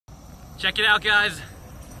Check it out, guys.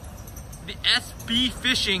 The SB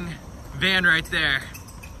Fishing van right there.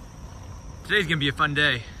 Today's gonna be a fun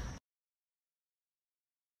day.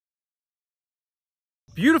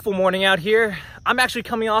 Beautiful morning out here. I'm actually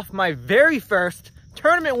coming off my very first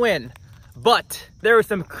tournament win, but there was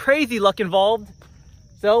some crazy luck involved.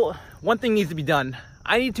 So one thing needs to be done.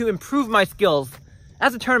 I need to improve my skills.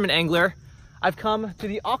 As a tournament angler, I've come to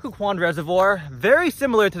the Occoquan Reservoir, very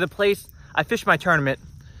similar to the place I fished my tournament.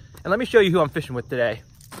 And let me show you who I'm fishing with today.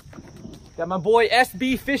 Got my boy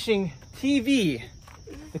SB Fishing TV,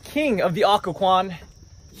 the king of the Occoquan.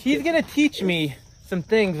 He's gonna teach me some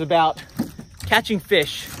things about catching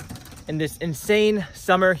fish in this insane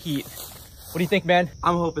summer heat. What do you think, man?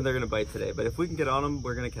 I'm hoping they're gonna bite today, but if we can get on them,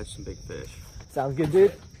 we're gonna catch some big fish. Sounds good,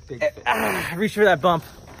 dude. Big fish. Reach for that bump.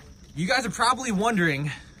 You guys are probably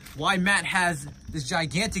wondering why Matt has this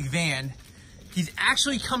gigantic van. He's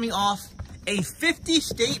actually coming off a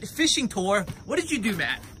 50-state fishing tour. What did you do,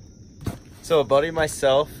 Matt? So a buddy and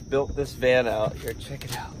myself built this van out. Here, check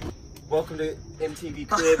it out. Welcome to MTV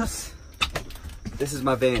Cribs. This is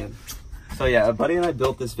my van. So yeah, a buddy and I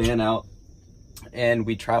built this van out, and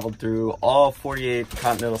we traveled through all 48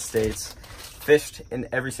 continental states, fished in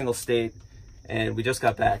every single state, and we just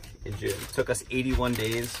got back in June. It took us 81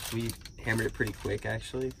 days. We hammered it pretty quick,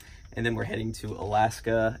 actually. And then we're heading to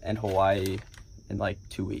Alaska and Hawaii in like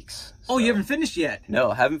 2 weeks. Oh, you haven't finished yet?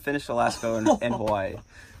 No, haven't finished Alaska and Hawaii.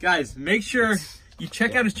 Guys, make sure you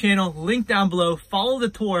check out his channel, link down below, follow the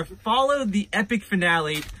tour, follow the epic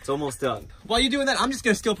finale. It's almost done. While you're doing that, I'm just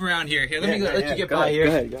gonna scope around here. Let me let you get go by ahead,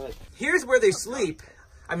 here. Go ahead. Here's where they sleep.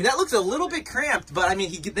 I mean, that looks a little bit cramped, but I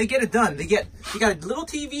mean, they get it done. He got a little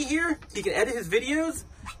TV here. He can edit his videos.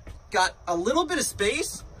 Got a little bit of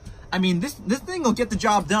space. I mean, this thing will get the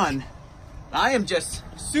job done. I am just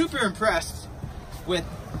super impressed with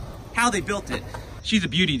how they built it. She's a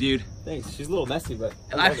beauty, dude. Thanks. She's a little messy, but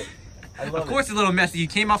I love it. Of course, a little messy. You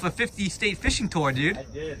came off a 50-state fishing tour, dude. I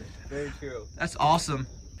did. Very true. That's awesome.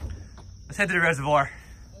 Let's head to the reservoir.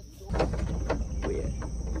 Oh yeah,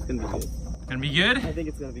 it's gonna be good. Gonna be good? I think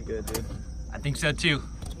it's gonna be good, dude. I think so too.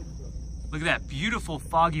 Look at that beautiful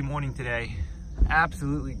foggy morning today.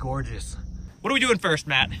 Absolutely gorgeous. What are we doing first,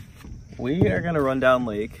 Matt? We are gonna run down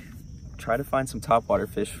lake, try to find some topwater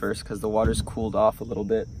fish first because the water's cooled off a little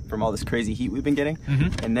bit from all this crazy heat we've been getting.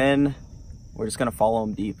 And then we're just gonna follow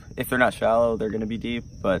them deep. If they're not shallow, they're gonna be deep,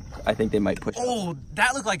 but I think they might push. Oh,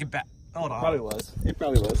 that looked like a bat. Hold on. It probably was. It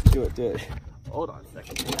probably was. Do it. Hold on a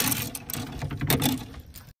second.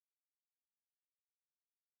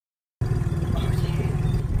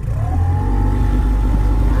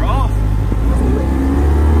 We're off.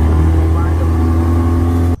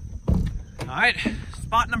 All right,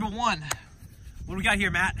 spot number one. What do we got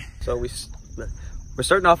here, Matt? So we're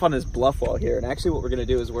starting off on this bluff wall here, and actually what we're gonna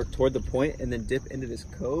do is work toward the point and then dip into this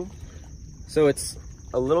cove. So it's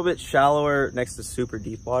a little bit shallower next to super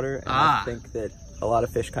deep water, and I think that a lot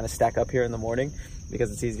of fish kind of stack up here in the morning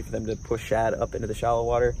because it's easy for them to push shad up into the shallow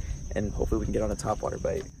water, and hopefully we can get on a topwater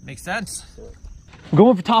bite. Makes sense. I'm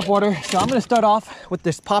going for topwater, so I'm gonna start off with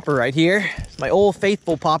this popper right here. It's my old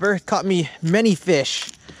faithful popper. It's caught me many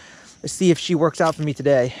fish. Let's see if she works out for me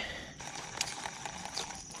today.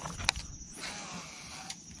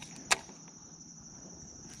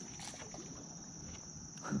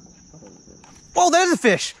 Oh, there's a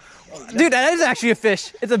fish. Dude, that is actually a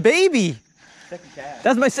fish. It's a baby.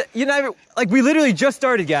 That's my, like we literally just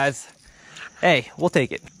started, guys. Hey, we'll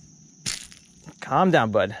take it. Calm down,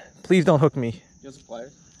 bud. Please don't hook me. You have some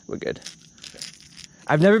pliers? We're good. Okay.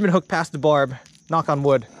 I've never been hooked past the barb. Knock on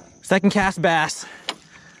wood. Second cast bass.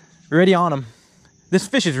 Ready on him. This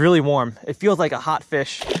fish is really warm. It feels like a hot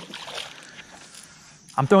fish.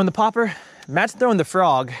 I'm throwing the popper. Matt's throwing the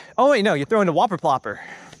frog. Oh wait, no, you're throwing the whopper plopper.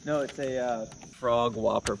 No, it's a frog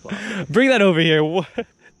whopper plopper. Bring that over here.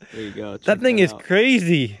 There you go. That thing is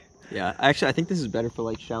crazy. Yeah, actually, I think this is better for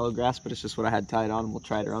like shallow grass, but it's just what I had tied on. We'll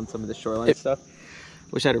try it around some of the shoreline stuff.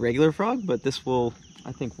 Wish I had a regular frog, but this will,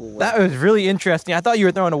 I think will work. That was really interesting. I thought you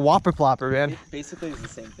were throwing a whopper plopper, man. It basically is the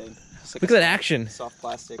same thing. Like look at that action. Soft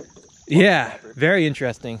plastic. Yeah, very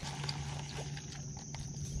interesting.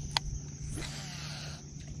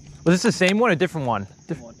 Was this the same one or different one?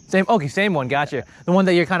 Same, okay, same one, gotcha. The one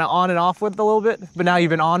that you're kind of on and off with a little bit, but now you've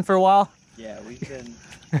been on for a while? Yeah, it's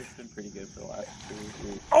been pretty good for the last 2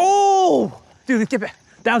 weeks. Oh! Dude, get back.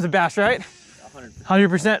 That was a bass, right?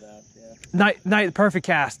 100%? Yeah. Night, perfect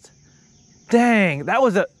cast. Dang, that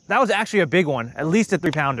was actually a big one. At least a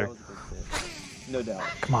 3-pounder. No doubt.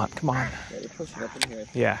 Come on. Yeah, you're pushing up in here.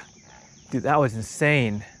 Yeah. Dude, that was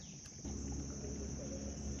insane.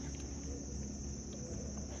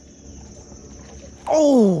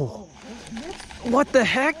 Oh! What the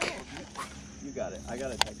heck? You got it. I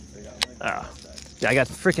got it. Yeah, I got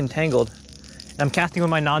freaking tangled. And I'm casting with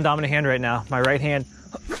my non-dominant hand right now. My right hand.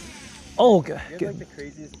 Oh, you have like the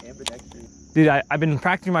craziest ambidextrous. Dude, I've been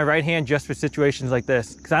practicing my right hand just for situations like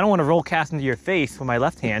this, because I don't want to roll cast into your face with my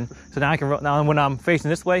left hand. So now I can now when I'm facing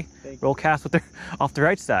this way, roll cast with off the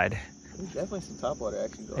right side. There's definitely some topwater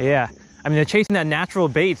action going on. Yeah, I mean they're chasing that natural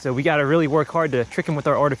bait, so we got to really work hard to trick them with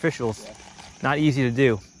our artificials. Yeah. Not easy to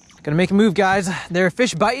do. Gonna make a move, guys. There are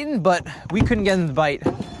fish biting, but we couldn't get them to bite.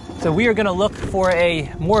 So we are gonna look for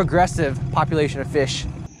a more aggressive population of fish.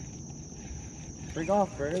 Bring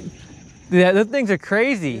off, bird. Yeah, those things are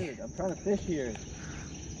crazy. Dude, I'm trying to fish here.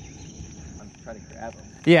 I'm trying to grab them.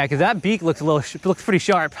 Yeah, because that beak looks looks pretty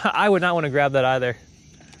sharp. I would not want to grab that either.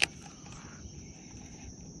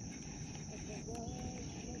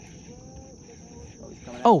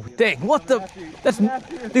 Oh, dang, what the?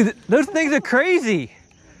 Dude, those things are crazy.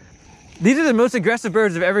 These are the most aggressive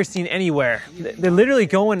birds I've ever seen anywhere. They're literally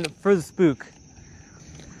going for the spook.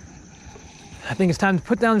 I think it's time to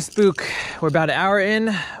put down the spook. We're about an hour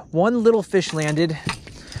in. One little fish landed.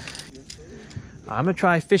 I'm gonna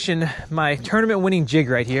try fishing my tournament winning jig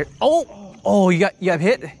right here. Oh, you got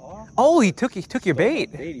hit? Oh, he took your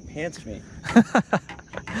bait. He pantsed me.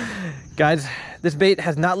 Guys, this bait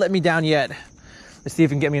has not let me down yet. Let's see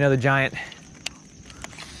if we can get me another giant.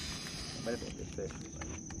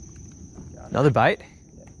 Another bite?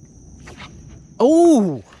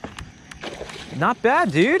 Oh, not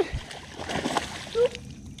bad, dude.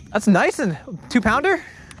 That's nice. And 2-pounder?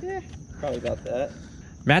 Yeah, probably about that.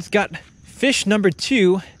 Matt's got fish number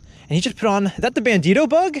 2, and he just put on, is that the bandito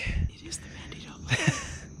bug? It is the bandito bug.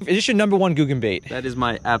 Is this your number 1 Googan bait? That is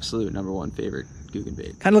my absolute number 1 favorite Googan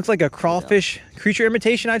bait. Kind of looks like a crawfish creature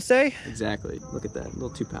imitation, I'd say. Exactly. Look at that little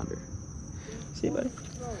 2-pounder. See, buddy?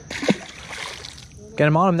 Get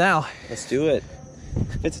him on him now. Let's do it.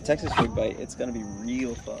 If it's a Texas jig bite, it's gonna be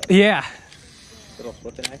real fun. Yeah. Little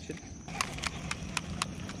flipping action.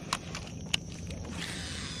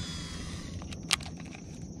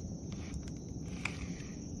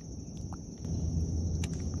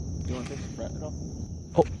 Do you want to fish the front at all?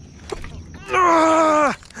 Oh.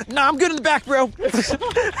 Nah, I'm good in the back, bro.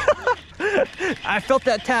 I felt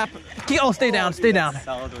that tap. Oh, stay down, stay down.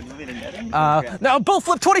 Solid one. You made a netting? No, both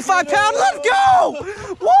flip 25 pound. Let's go!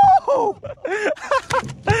 Woo!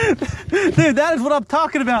 Dude, that is what I'm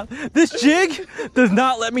talking about. This jig does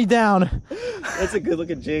not let me down. That's a good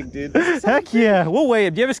looking jig, dude. Heck yeah. We'll weigh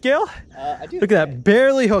it. Do you have a scale? I do. Look at that.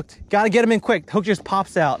 Barely hooked. Got to get him in quick. The hook just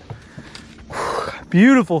pops out.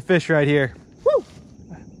 Beautiful fish right here. Woo! All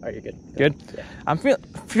right, you're good. Good? Yeah.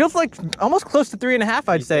 Feels like almost close to 3.5,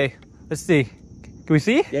 I'd say. Let's see. Can we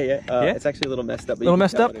see? Yeah. It's actually a little messed up. But little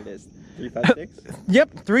messed up? what it is. 3.56? Yep,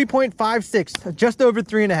 3.56. Just over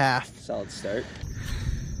 3.5. Solid start.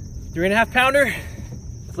 3.5 pounder.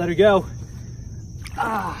 Let's let her go.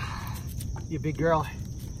 Ah, you big girl.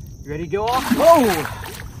 You ready to go off? Whoa!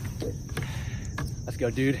 Let's go,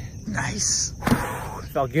 dude. Nice.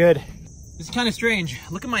 Felt good. This is kind of strange.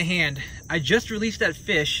 Look at my hand. I just released that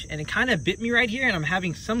fish and it kind of bit me right here and I'm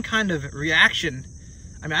having some kind of reaction.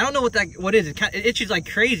 I mean, I don't know what is. It itches like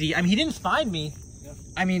crazy. I mean, he didn't spine me. Yeah.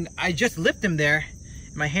 I mean, I just lipped him there.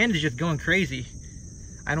 And my hand is just going crazy.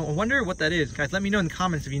 I wonder what that is. Guys, let me know in the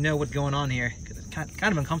comments if you know what's going on here, because it's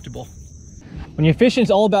kind of uncomfortable. When you're fishing,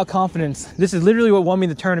 it's all about confidence. This is literally what won me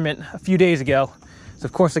the tournament a few days ago. So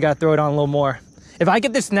of course I got to throw it on a little more. If I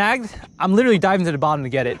get this snagged, I'm literally diving to the bottom to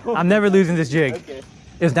get it. I'm never losing this jig. Okay.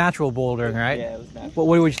 It was natural bouldering, right? Yeah, it was natural.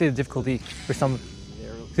 What would you say the difficulty for some?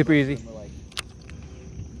 Super easy. Like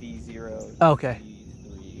V0. Oh, okay.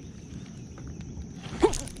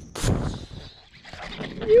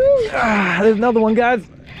 There's another one, guys.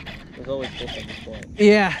 There's always fish on this point.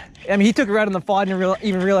 Yeah. I mean, he took it right on the fall. I didn't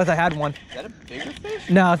even realize I had one. Is that a bigger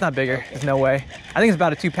fish? No, it's not bigger. Okay. There's no way. I think it's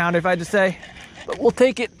about a 2-pounder if I had to say. But we'll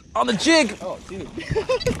take it on the jig. Oh, dude.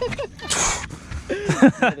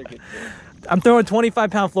 I'm throwing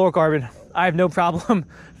 25-pound fluorocarbon. I have no problem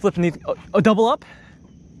flipping these. Oh, double up?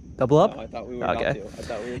 Double up? No, I thought we were about to. I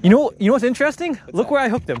thought we were you know what's interesting? Look where I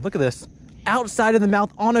hooked him. Look at this. Outside of the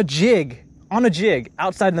mouth on a jig. On a jig.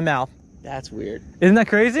 Outside of the mouth. That's weird. Isn't that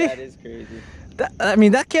crazy? That is crazy. I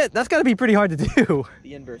mean, that's got to be pretty hard to do.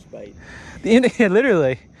 The inverse bite. Yeah,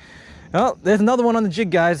 literally. Oh, there's another one on the jig,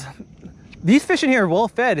 guys. These fish in here are well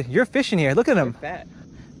fed. You're fishing here. Look at them. Fat.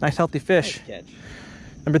 Nice, healthy fish. Nice catch.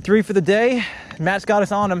 Number 3 for the day. Matt's got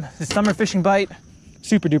us on him. This summer fishing bite.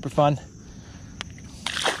 Super duper fun.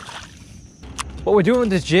 What we're doing with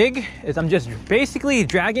this jig is I'm just basically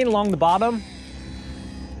dragging along the bottom.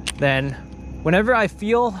 Then whenever I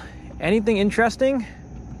feel anything interesting, you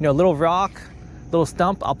know, a little rock, little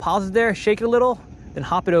stump. I'll pause it there, shake it a little, then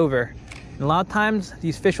hop it over. And a lot of times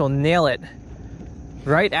these fish will nail it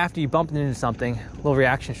right after you bump it into something. A little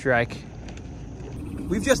reaction strike.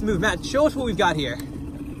 We've just moved. Matt, show us what we've got here.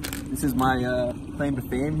 This is my claim to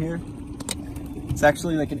fame here. It's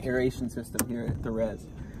actually like an aeration system here at the res.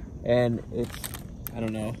 And it's, I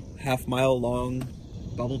don't know, half-mile long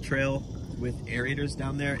bubble trail with aerators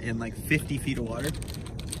down there and like 50 feet of water.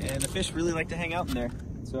 And the fish really like to hang out in there.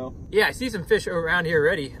 So yeah, I see some fish around here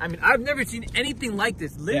already. I mean, I've never seen anything like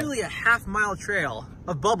this. Literally a half-mile trail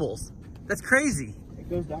of bubbles. That's crazy. It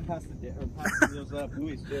goes down past those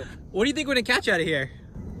buoys too. What do you think we're gonna catch out of here?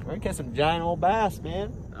 We're gonna catch some giant old bass,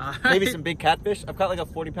 man. Maybe some big catfish. I've got like a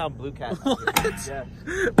 40-pound blue cat. What? Yeah.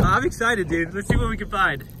 I'm excited, dude. Let's see what we can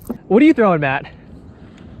find. What are you throwing, Matt?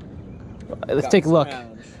 Let's take a look.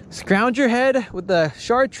 Scrounger head with the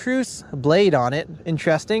chartreuse blade on it.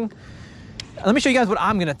 Interesting. Let me show you guys what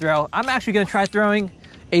I'm gonna throw. I'm actually gonna try throwing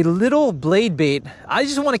a little blade bait. I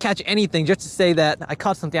just want to catch anything just to say that I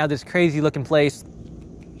caught something out of this crazy looking place.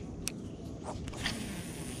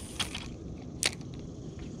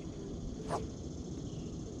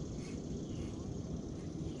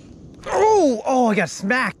 Oh, I got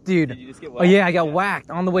smacked, dude. Did you just get whacked? Oh yeah, I got whacked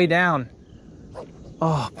on the way down.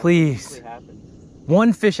 Oh, please.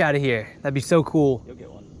 One fish out of here. That'd be so cool. You'll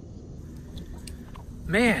get one.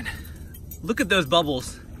 Man, look at those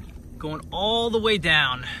bubbles going all the way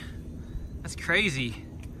down. That's crazy.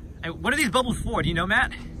 What are these bubbles for? Do you know,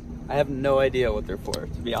 Matt? I have no idea what they're for,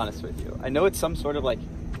 to be honest with you. I know it's some sort of like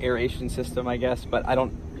aeration system, I guess, but I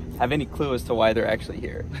don't have any clue as to why they're actually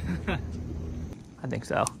here. I think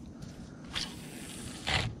so.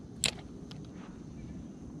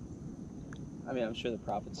 I mean, I'm sure the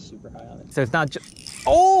profit's super high on it. So it's not just...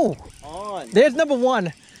 Oh! On. There's number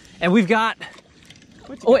one. And we've got...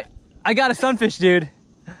 Oh, wait. I got a sunfish, dude.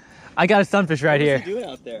 I got a sunfish right here. What's he doing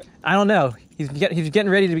out there? I don't know. He's getting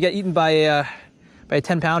ready to get eaten by a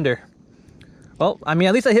 10-pounder. Well, I mean,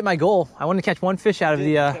 at least I hit my goal. I wanted to catch one fish out of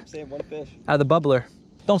the kept saying one fish. Out of the bubbler.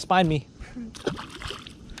 Don't spine me.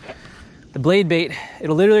 The blade bait,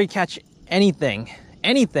 it'll literally catch anything.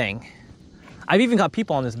 Anything. I've even got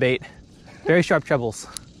people on this bait. Very sharp trebles.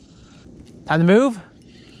 Time to move?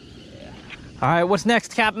 Yeah. All right, what's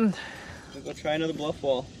next, Captain? We'll go try another bluff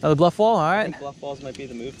wall. Another bluff wall, all right. I think bluff walls might be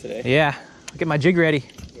the move today. Yeah, I'll get my jig ready.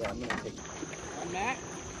 Yeah, I'm gonna take... Matt?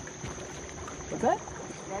 What's that?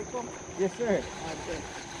 Rifle? Yes, sir.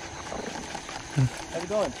 How's it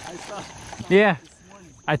going? I saw Yeah, this morning.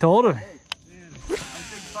 I told him. Man, I'm a big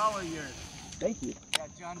follower of yours. Thank you. Yeah,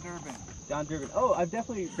 John Durbin. John Durbin. Oh, I've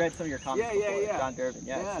definitely read some of your comments Yeah, before. yeah. John Durbin.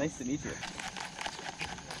 Yeah, Yeah. It's nice to meet you.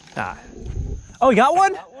 Ah. Oh, you got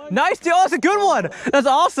one? Nice, dude. Oh, that's a good one. That's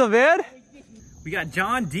awesome, man. We got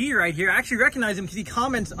John D right here. I actually recognize him because he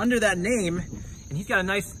comments under that name, and he's got a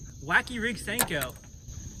nice wacky rig Senko.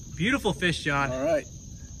 Beautiful fish, John. All right.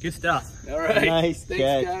 Good stuff. All right. Nice Thanks,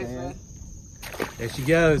 catch, guys, man. There she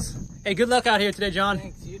goes. Hey, good luck out here today, John.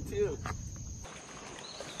 Thanks, you too.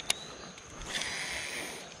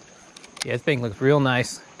 Yeah, this thing looks real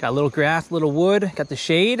nice. Got a little grass, little wood, got the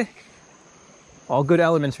shade. All good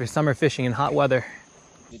elements for summer fishing in hot weather.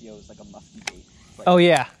 Video is like a musky bait. Like Oh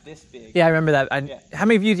yeah. This big. Yeah, I remember that. Yeah. How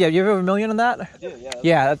many views do you have? You have over 1 million on that? I do, yeah.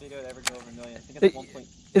 Yeah, That's the video to ever go over 1 million. I think it's like 1 point.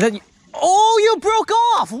 Is that... Oh, you broke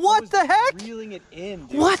off! What the heck? Reeling it in,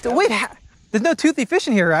 dude. What? Wait, there's no toothy fish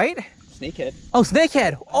in here, right? Snakehead. Oh,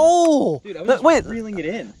 snakehead. Oh! Dude, I was just Wait, reeling it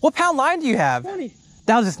in. what pound line do you have? 20.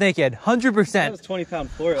 That was a snakehead, 100%. That was 20-pound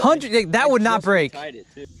fluoro. 100, that would not break. Tied it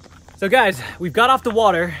too. So guys, we've got off the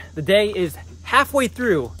water. The day is halfway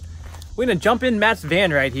through. We're gonna jump in Matt's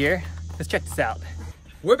van right here. Let's check this out.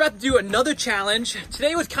 We're about to do another challenge.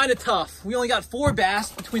 Today was kind of tough. We only got 4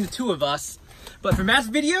 bass between the 2 of us. But for Matt's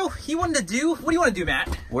video, he wanted to do, what do you want to do,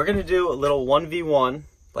 Matt? We're gonna do a little 1v1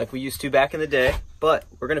 like we used to back in the day, but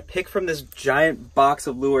we're gonna pick from this giant box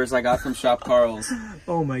of lures I got from Shop Carl's.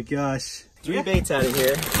 Oh my gosh. 3 baits out of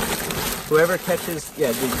here. Whoever catches, yeah,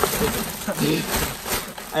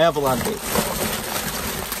 I have a lot of baits.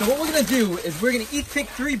 So what we're gonna do is we're gonna each pick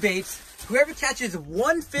 3 baits. Whoever catches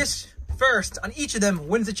 1 fish first on each of them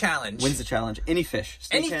wins the challenge. Wins the challenge. Any fish.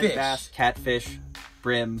 Any Snakehead, fish. bass, catfish,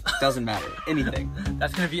 brim, doesn't matter. Anything.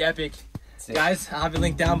 That's gonna be epic. Sick. Guys, I'll have a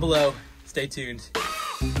link down below. Stay tuned.